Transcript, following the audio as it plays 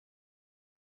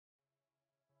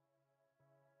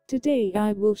Today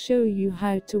I will show you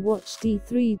how to watch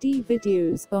D3D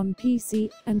videos on PC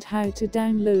and how to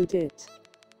download it.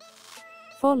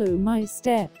 Follow my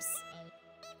steps.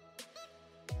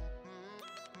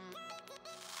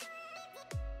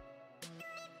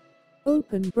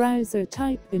 Open browser,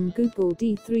 type in Google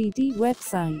D3D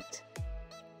website.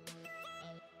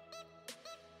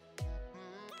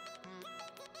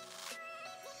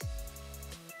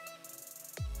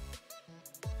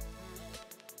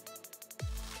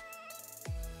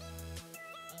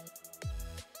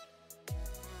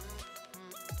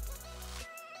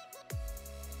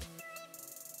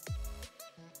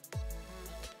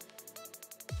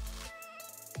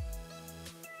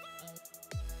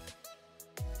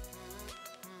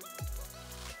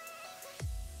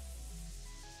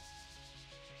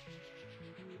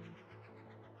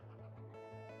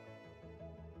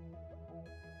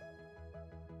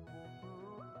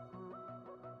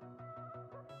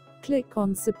 Click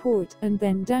on Support and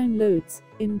then Downloads.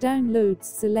 In Downloads,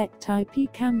 select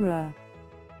IP camera.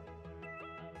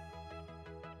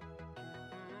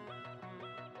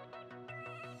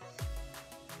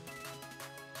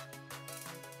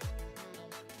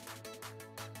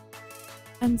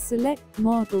 And select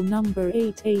model number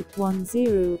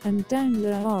 8810 and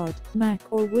download, Mac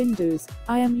or Windows.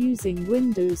 I am using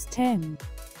Windows 10.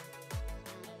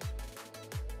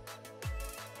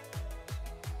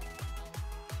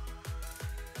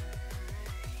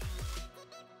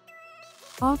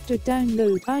 After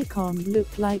download, icon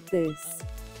look like this.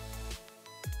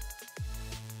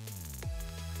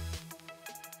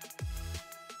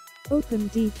 Open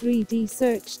D3D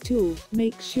search tool,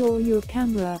 make sure your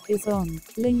camera is on,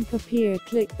 link appear,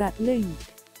 click that link.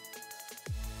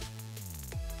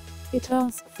 It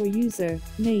asks for user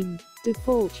name,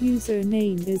 default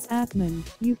username is admin,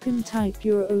 you can type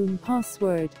your own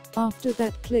password, after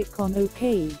that click on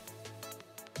OK.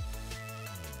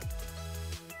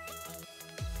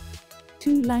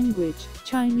 To language,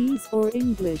 Chinese or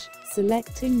English,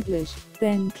 select English,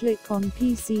 then click on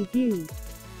PC view.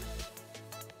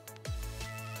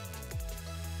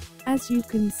 As you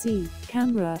can see,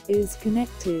 camera is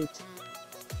connected.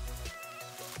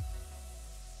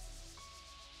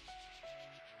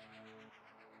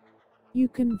 You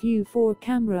can view 4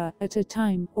 camera at a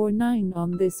time or 9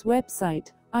 on this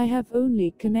website. I have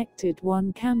only connected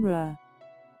 1 camera.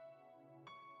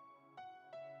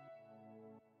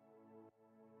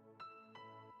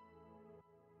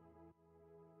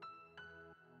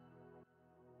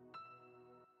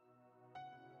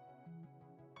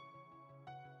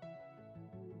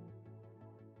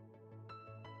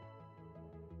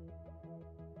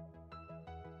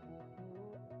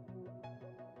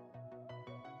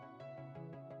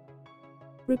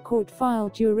 Record file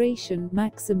duration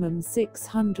maximum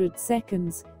 600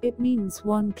 seconds, it means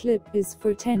one clip is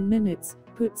for 10 minutes,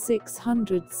 put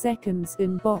 600 seconds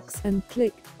in box and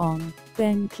click on,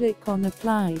 then click on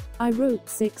apply. I wrote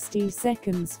 60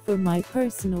 seconds for my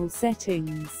personal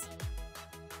settings.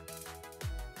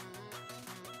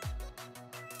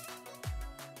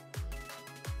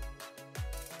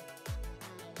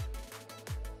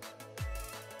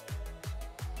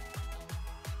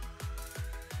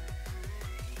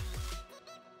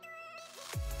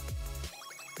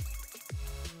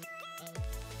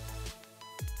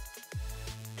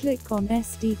 Click on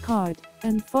SD card,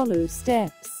 and follow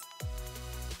steps.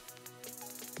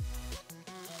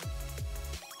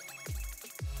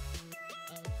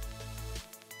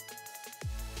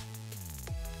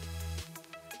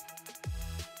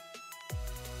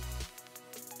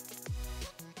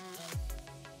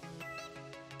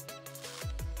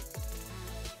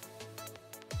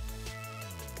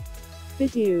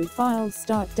 Video file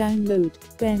start download,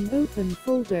 then open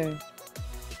folder.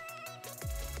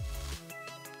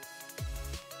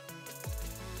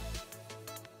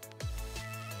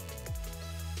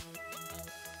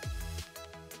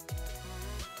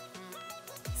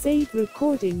 Save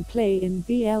recording play in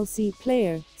VLC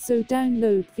player, so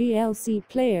download VLC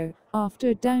player.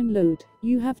 After download,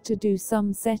 you have to do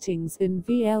some settings in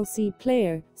VLC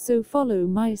player, so follow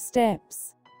my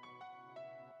steps.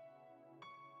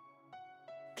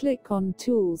 Click on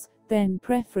Tools, then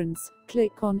Preference,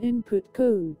 click on Input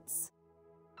Codes.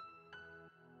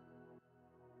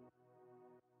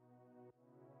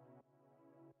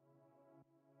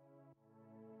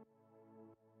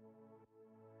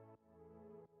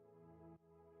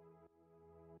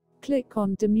 Click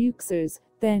on Demuxers,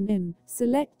 then in,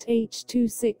 select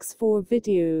H.264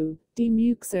 video,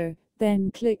 demuxer, then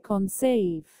click on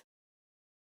Save.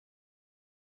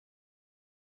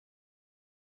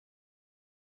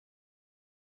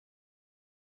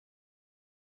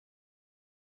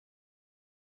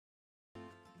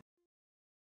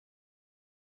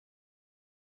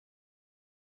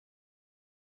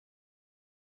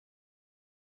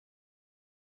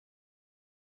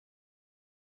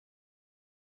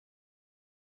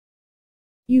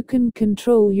 You can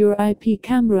control your IP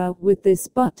camera with these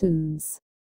buttons.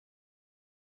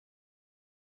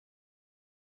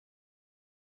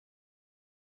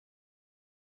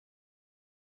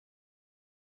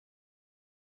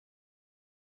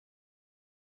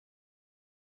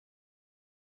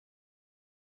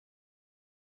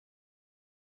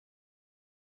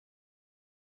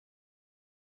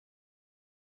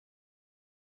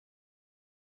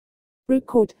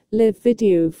 Record live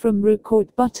video from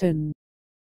record button.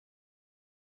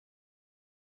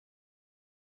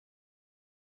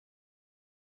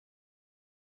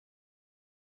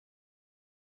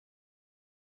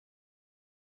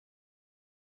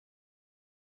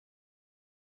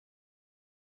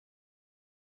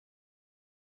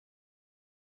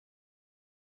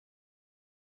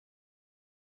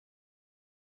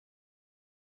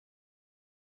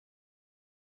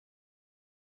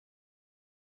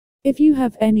 If you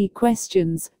have any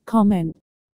questions, comment.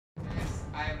 Yes,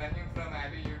 I am Rahim from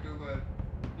Abby YouTuber.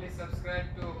 Please subscribe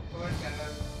to